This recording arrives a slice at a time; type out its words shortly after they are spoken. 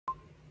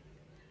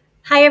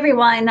Hi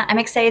everyone, I'm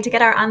excited to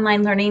get our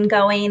online learning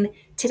going.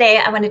 Today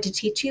I wanted to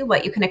teach you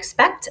what you can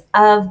expect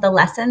of the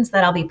lessons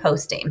that I'll be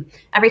posting.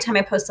 Every time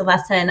I post a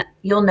lesson,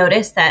 you'll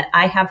notice that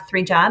I have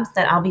 3 jobs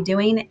that I'll be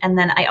doing, and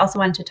then I also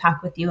wanted to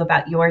talk with you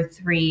about your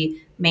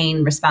 3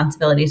 main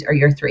responsibilities or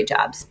your 3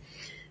 jobs.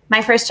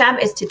 My first job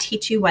is to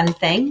teach you one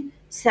thing.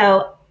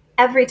 So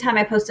every time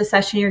I post a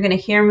session, you're going to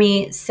hear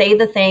me say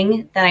the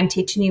thing that I'm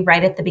teaching you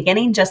right at the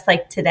beginning, just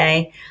like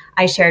today.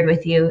 I shared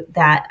with you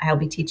that I'll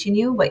be teaching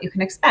you what you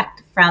can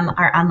expect from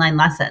our online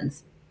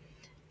lessons.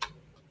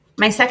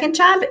 My second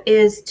job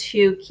is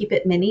to keep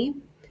it mini.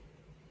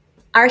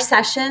 Our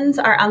sessions,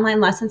 our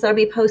online lessons that I'll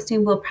be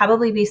posting will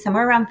probably be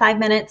somewhere around 5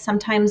 minutes,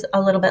 sometimes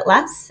a little bit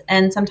less,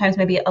 and sometimes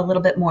maybe a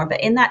little bit more.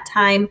 But in that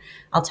time,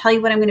 I'll tell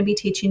you what I'm going to be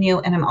teaching you,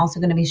 and I'm also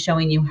going to be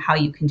showing you how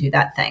you can do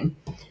that thing.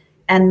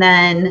 And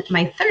then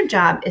my third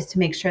job is to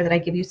make sure that I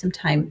give you some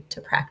time to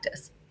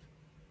practice.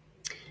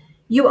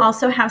 You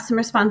also have some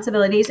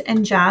responsibilities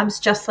and jobs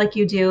just like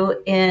you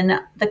do in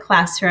the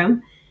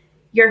classroom.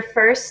 Your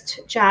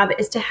first job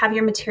is to have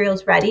your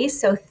materials ready.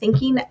 So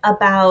thinking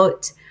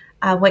about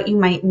what you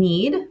might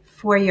need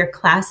for your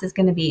class is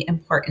going to be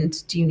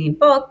important. Do you need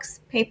books,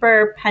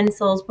 paper,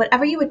 pencils,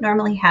 whatever you would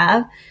normally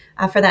have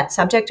for that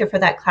subject or for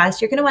that class?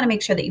 You're going to want to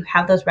make sure that you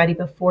have those ready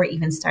before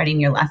even starting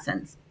your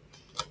lessons.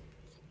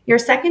 Your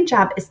second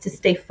job is to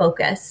stay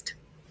focused.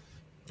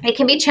 It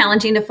can be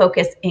challenging to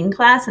focus in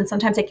class, and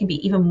sometimes it can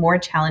be even more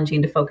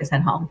challenging to focus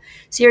at home.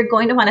 So you're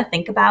going to want to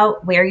think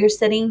about where you're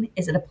sitting.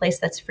 Is it a place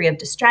that's free of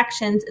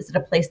distractions? Is it a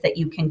place that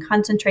you can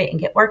concentrate and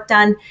get work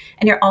done?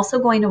 And you're also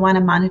going to want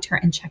to monitor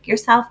and check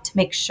yourself to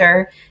make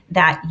sure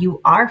that you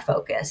are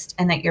focused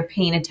and that you're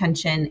paying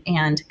attention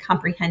and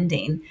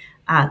comprehending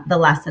the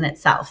lesson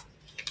itself.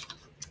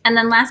 And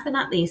then last but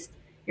not least,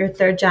 your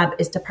third job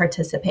is to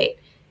participate.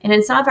 And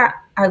in some of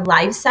our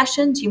live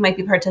sessions, you might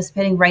be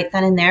participating right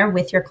then and there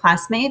with your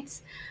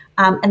classmates.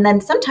 And then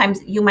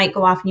sometimes you might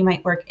go off and you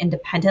might work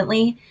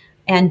independently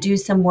and do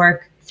some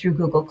work through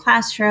Google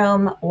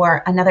Classroom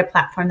or another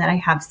platform that I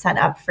have set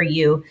up for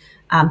you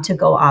to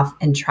go off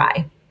and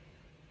try.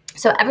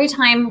 So every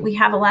time we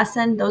have a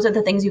lesson, those are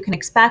the things you can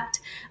expect.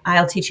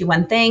 I'll teach you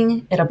one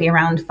thing. It'll be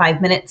around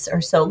 5 minutes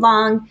or so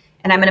long.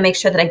 And I'm going to make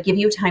sure that I give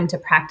you time to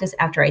practice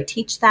after I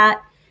teach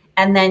that.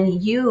 And then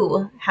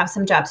you have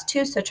some jobs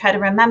too. So try to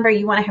remember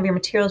you want to have your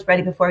materials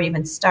ready before you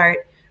even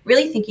start,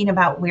 really thinking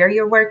about where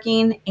you're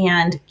working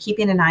and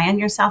keeping an eye on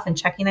yourself and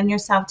checking on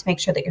yourself to make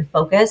sure that you're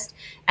focused,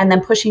 and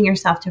then pushing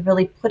yourself to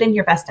really put in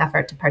your best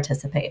effort to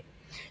participate.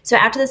 So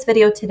after this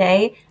video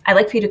today, I'd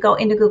like for you to go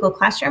into Google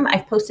Classroom.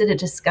 I've posted a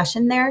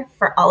discussion there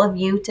for all of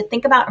you to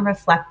think about and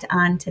reflect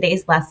on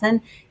today's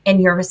lesson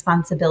and your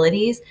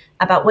responsibilities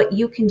about what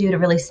you can do to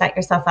really set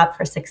yourself up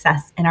for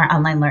success in our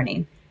online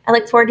learning. I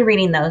look forward to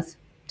reading those.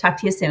 Talk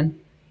to you soon.